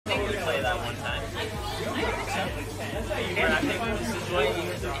play that one time. I think this is why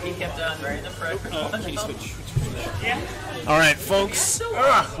he kept on right the pressure. All right, folks.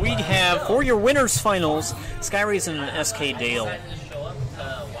 We have for your winners finals, SkyRasen and SKDale.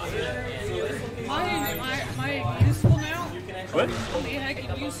 Am I useful now? What? Am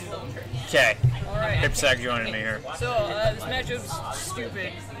I useful? Okay. Alright. Hipsack joining me here. So, this matchup's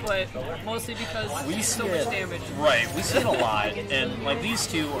stupid, but mostly because We so see much it, damage. right? We see it a lot, and like these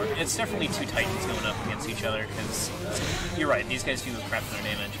two, it's definitely two titans going up against each other. Because you're right, these guys do a crap ton of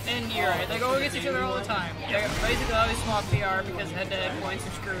damage. And you're right, they go against each other all the time. They basically always swap PR because head-to-head points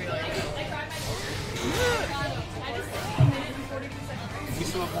are screwy like that. We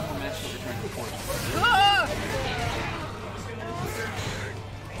still have one more match that we're trying to record. Ah!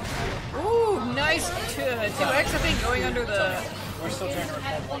 Ooh, nice 2x, I think, going under the... We're still trying to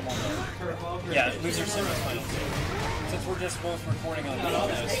record one more. Yeah, loser semifinals. Since we're just both recording on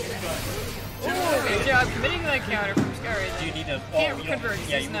this. Ooh, good job committing that counter from SkyRasen. Do you need to... Can't convert,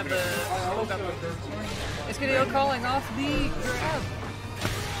 he doesn't have the smoke up. SKDale calling off the grab.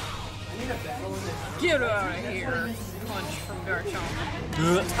 Get out of here. Punch from Garchomp.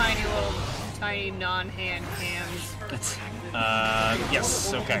 Tiny non-hand hands.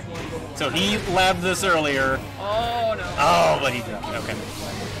 Yes, okay. So he labbed this earlier. Oh no. Oh, but he did. Okay.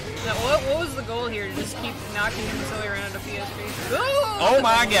 Now, what was the goal here? To just keep knocking him until he ran out of PSP? Oh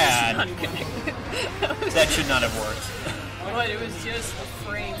my god! That That should not have worked. But it was just a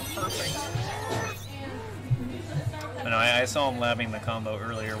frame perfect. I know, I saw him labbing the combo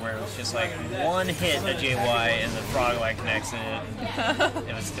earlier where it was just like one hit to JY and the frog like connects it.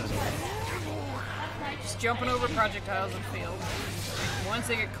 It was weird. Just jumping over projectiles and field. Once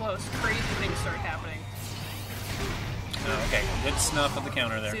they get close, crazy things start happening. Oh, okay, good snuff of the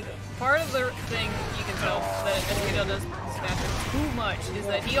counter there. See, part of the thing you can tell that SKDale does Smash too much is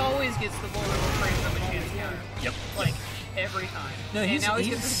that he always gets the vulnerable frames of a chance counter. Yep. Like, every time. No, and now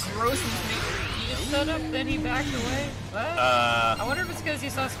he's got this gross mistake. He just set up, then he backed away. What? I wonder if it's because he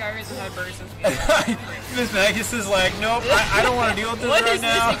saw SkyRasen had burst and speed. Miss Magus is like, nope, I don't want to deal with this What right is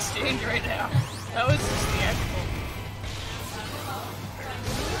now. this exchange right now? That was just theatrical.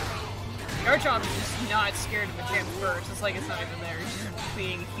 Garchomp is just not scared of Machamp's burst. It's like it's not even there. He's just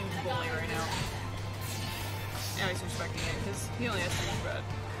being a huge bully right now. Now he's respecting it because he only has 3 bad.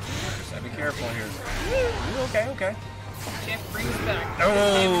 So be careful here. Okay, okay. Champ brings it back.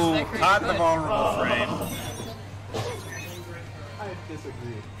 Oh, caught the vulnerable frame. I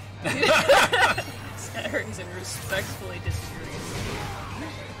disagree. SkyRasen respectfully disagrees.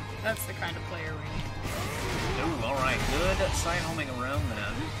 That's the kind of player we need. Ooh, alright, good side homing around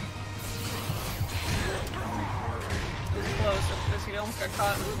that. It was close. He almost got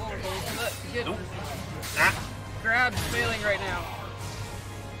caught in the vulnerable, but good. Nope. Ah. Grab's failing right now.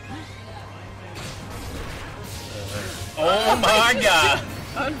 Oh my god!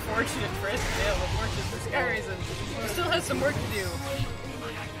 Unfortunate for SKDale, unfortunate for SkyRasen. He still has some work to do.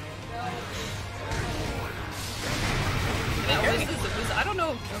 Now, I don't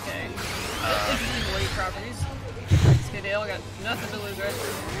know. Okay. Interesting weight properties. SkyRasen got nothing to lose right.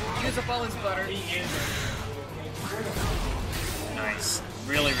 Use up all his butter. Nice.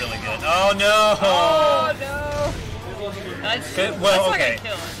 Really, really good. Oh no! Oh no! That's well, like okay. a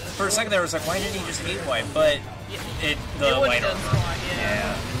kill. For a second there, I was like, why did he just hate wipe? But the light armor.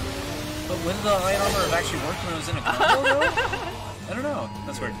 Yeah. But when the light armor actually worked when it was in a combo, though? I don't know.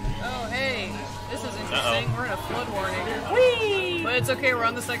 That's weird. Oh, hey. This is interesting. We're in a flood warning. Whee! But it's okay. We're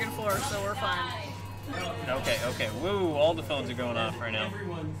on the 2nd floor, so we're fine. Okay, okay. Woo, all the phones are going off right now.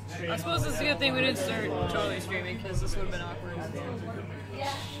 I suppose it's a good thing we didn't start totally streaming, because this would have been awkward.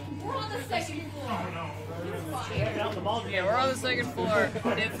 Yeah, we're on the 2nd floor. Yeah, we're on the 2nd floor.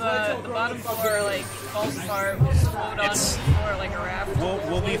 If the bottom floor like falls apart, we'll just float on the floor like a raft.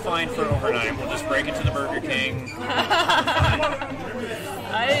 We'll be fine for overnight. We'll just break into the Burger King.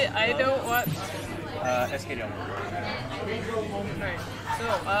 I don't want. SKDale. Alright, so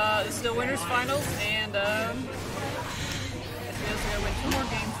this is the winners finals, and SKDale's gonna win 2 more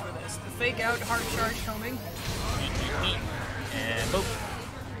games for this. The fake out hard charge homing. And boop.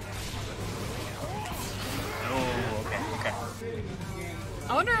 Oh, okay, okay.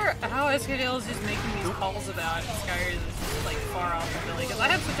 I wonder how SKDale is just making these calls about SkyRasen like far off the Billy, because I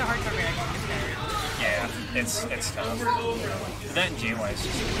have such a hard time reacting to SkyRasen. Yeah, it's tough. But that and JY is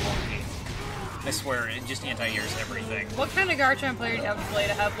just wonky. I swear, it just anti-airs everything. What kind of Garchomp player do you have to play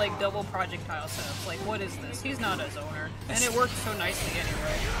to have like double projectile setups? Like, what is this? He's not a zoner, and it works so nicely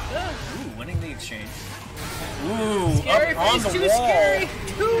anyway. Ooh, winning the exchange. Ooh, Scary up on face, the too wall. scary,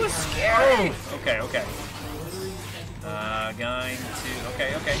 too scary. Oh, okay, okay. Going to, okay,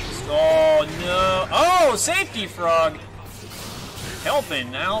 Oh no! Oh, safety frog!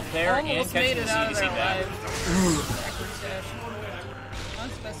 Helping out there and Almost catching made the it out of CDC there back. alive.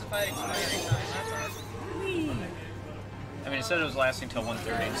 Unspecified expiry time. That's awesome. I mean, it said it was lasting till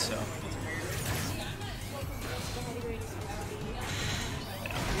 1:30, so.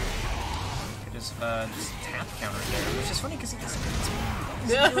 It is this tap counter there, which is funny because he doesn't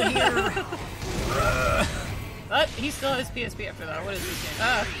really here. But he still has PSP after that. What is this game?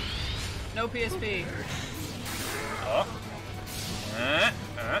 Ah, no PSP. Oh.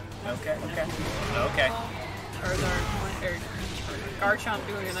 Okay. Garchomp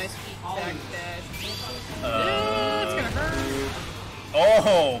doing a nice back dash. It's gonna hurt.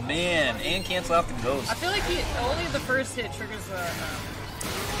 Oh man, and cancel out the ghost. I feel like only the first hit triggers the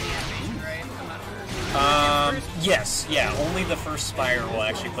animation, right? I'm not sure. Yes, yeah, only the first spire will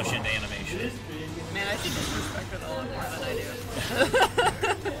actually push into animation. Man, I should disrespect it a lot more than I do.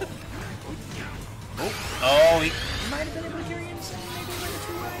 Oh, he might have been able to carry himself.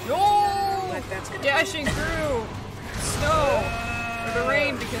 Yo! Dashing through snow or the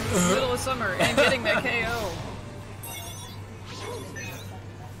rain because it's the middle of summer and getting that KO.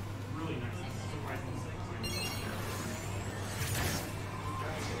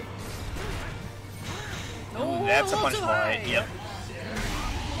 Oh, that's a punch fly. Yep.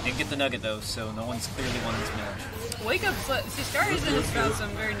 Didn't get the nugget though, so no one's clearly won this match. Wake Up Slap. See, SkyRasen has found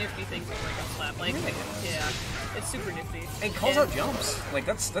some very nifty things with Wake Up Slap. Like, yeah, it's super nifty. It calls out jumps. Like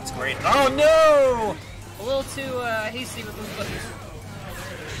that's great. Oh no! A little too hasty with those buttons.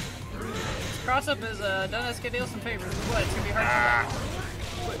 Cross up has done SKDale some favors. What? It's gonna be hard to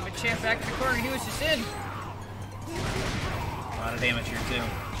put Machamp back in the corner. He was just in. A lot of damage here too.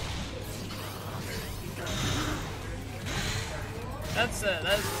 That's a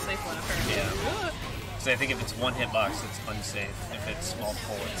safe one apparently. Yeah. So I think if it's one hitbox, it's unsafe. If it's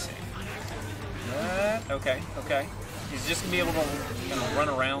multiple, it's safe. Okay. He's just gonna be able to kind of run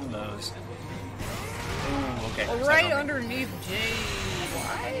around those. Ooh, okay. Oh, right underneath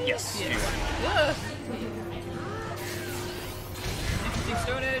JY? Yes. Yeah. Interesting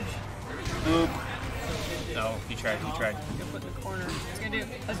Stone Edge. Boop. No, he tried. Gonna put in the corner. What's he gonna do?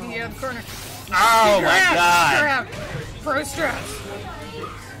 How's he gonna get out of the corner? Oh my god! Grab! Pro strats!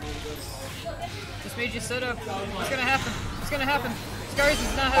 This made you set up. What's gonna happen?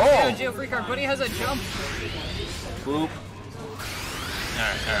 SkyRasen's not having a jail free card, but he has a jump. Boop.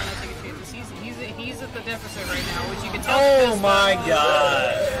 Alright. He's at the deficit right now, which you can tell. Oh my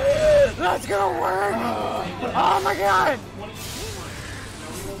god! That's gonna work! Oh my god!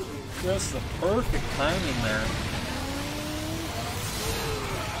 Just the perfect timing there.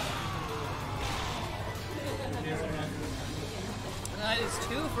 That is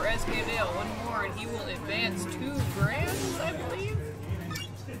 2 for SKDale. One more, and he will advance 2 grands, I believe.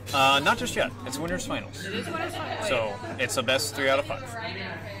 Not just yet. It's winners finals. It is winners finals. So it's a best 3 out of 5.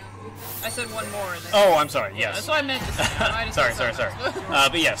 I said one more. Oh, I'm sorry. Yes. That's what I meant to say. Sorry.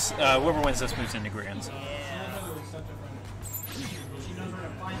 But yes, whoever wins this moves into grands.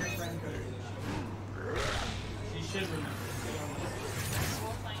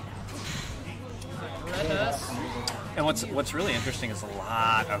 And what's really interesting is a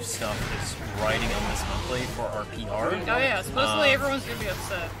lot of stuff is writing on this monthly for our PR. Oh yeah, supposedly everyone's gonna be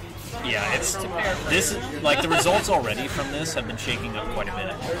upset. Yeah, it's this like the results already from this have been shaking up quite a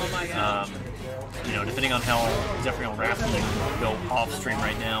bit. Oh my god. You know, depending on how Jeffrey and Raph go off stream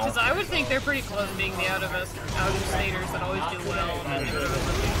right now. Because I would think they're pretty close to being the out of staters that always do well.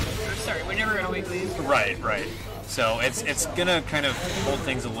 We're never gonna weeklies. Right. So it's gonna kind of hold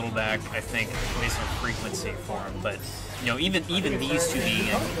things a little back, I think, based on frequency for them. But you know, even these two being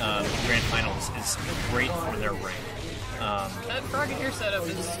in grand finals is great for their rank. That Froggeteer setup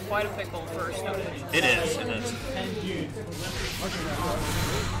is quite a pickle for Stone Edge. It is.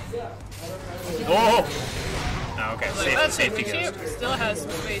 Oh, okay. Safety goes. Machamp still has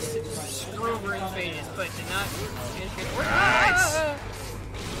some space to just screw over his phase, but did not finish it. Nice.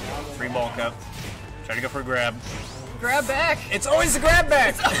 Free bulk up. Try to go for a grab. Grab back. It's always the grab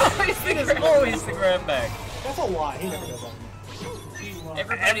back. It's always the grab back. That's a lie. He never does that.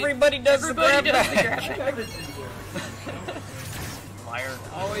 Everybody does the grab back. Liar.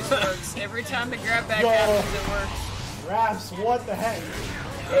 Always works. Every time the grab back happens, it works. Raps, what the heck?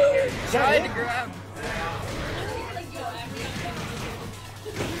 Tried to grab.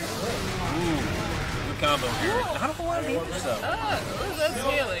 Good combo here. Not a lot of damage though. That's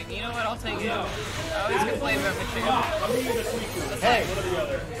scaling. You know what? I'll take it. I always complain about Machamp. Hey,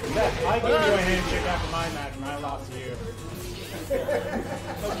 I gave you a handshake after my match when I lost to you.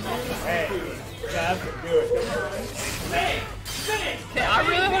 Hey, that's good. Okay, I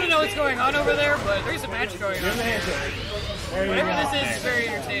really want to know what's going on over there, but there's a match going on. Whatever this is very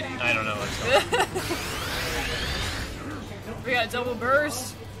entertaining. I don't know what's going on. We got double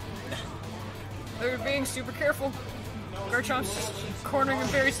burst. They're being super careful. Garchomp's just cornering him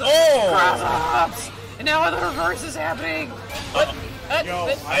very slowly. Oh! And now the reverse is happening.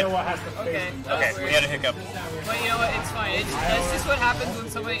 Iowa has to Okay. Okay, we had a hiccup. But you know what? It's fine. That's just what happens when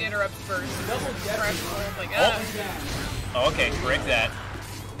somebody interrupts first. Like, Oh, okay, break that.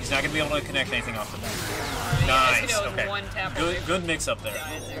 He's not going to be able to connect anything off the bat. Nice. Okay. One tap Good mix up there.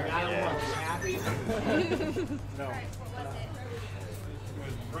 Yeah.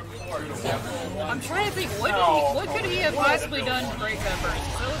 I'm trying to think, what could he have possibly done to break that burst? It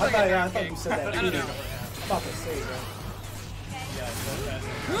looks like I thought you said that. I don't know. Fucking say that.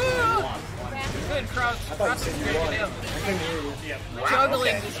 Good crouch.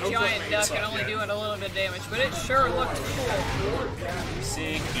 Juggling this giant duck and only doing a little bit of damage, but it sure looked cool.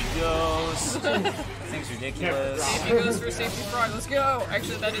 See, he goes. Thing's ridiculous. Safety goes for safety frog. Let's go.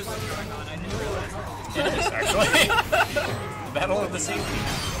 Actually, that is what's going on. I didn't realize. It is, actually. The battle of the safety.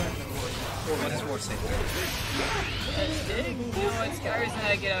 What is more safety? You know what? SkyRasen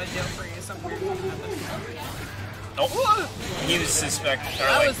had to get out of jail free. Something weird happened. Oh, he was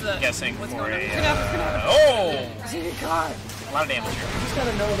guessing what's for going on? a. Oh! A lot of damage here. You just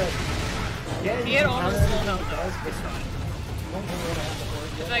gotta know that. He had almost full health though. It's fine.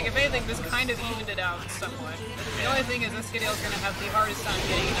 In fact, if anything, this kind of evened it out somewhat. The only thing is, SKDale's going to have the hardest time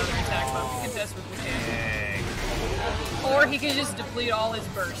getting another attack buff to contest with Machamp. Or he can just deplete all his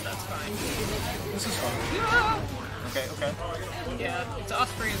burst, that's fine. This is fun. Yeah. Okay. Yeah, it's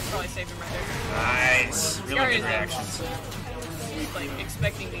Osprey is probably saving him right there. Nice. Really good reactions. Like,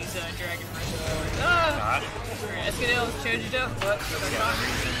 expecting these dragon rushes. Alright, SKDale is Chojito. What?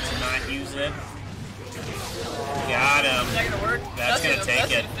 To not use it. Got him. Is that gonna work? That's gonna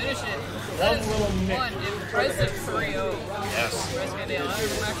take it. Gonna finish it. That is one impressive 3-0. Yes. SKDale.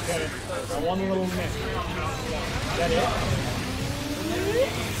 One little miss. Is that it?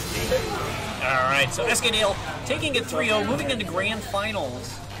 Alright, so SKDale taking it 3-0, moving into grand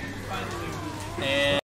finals. And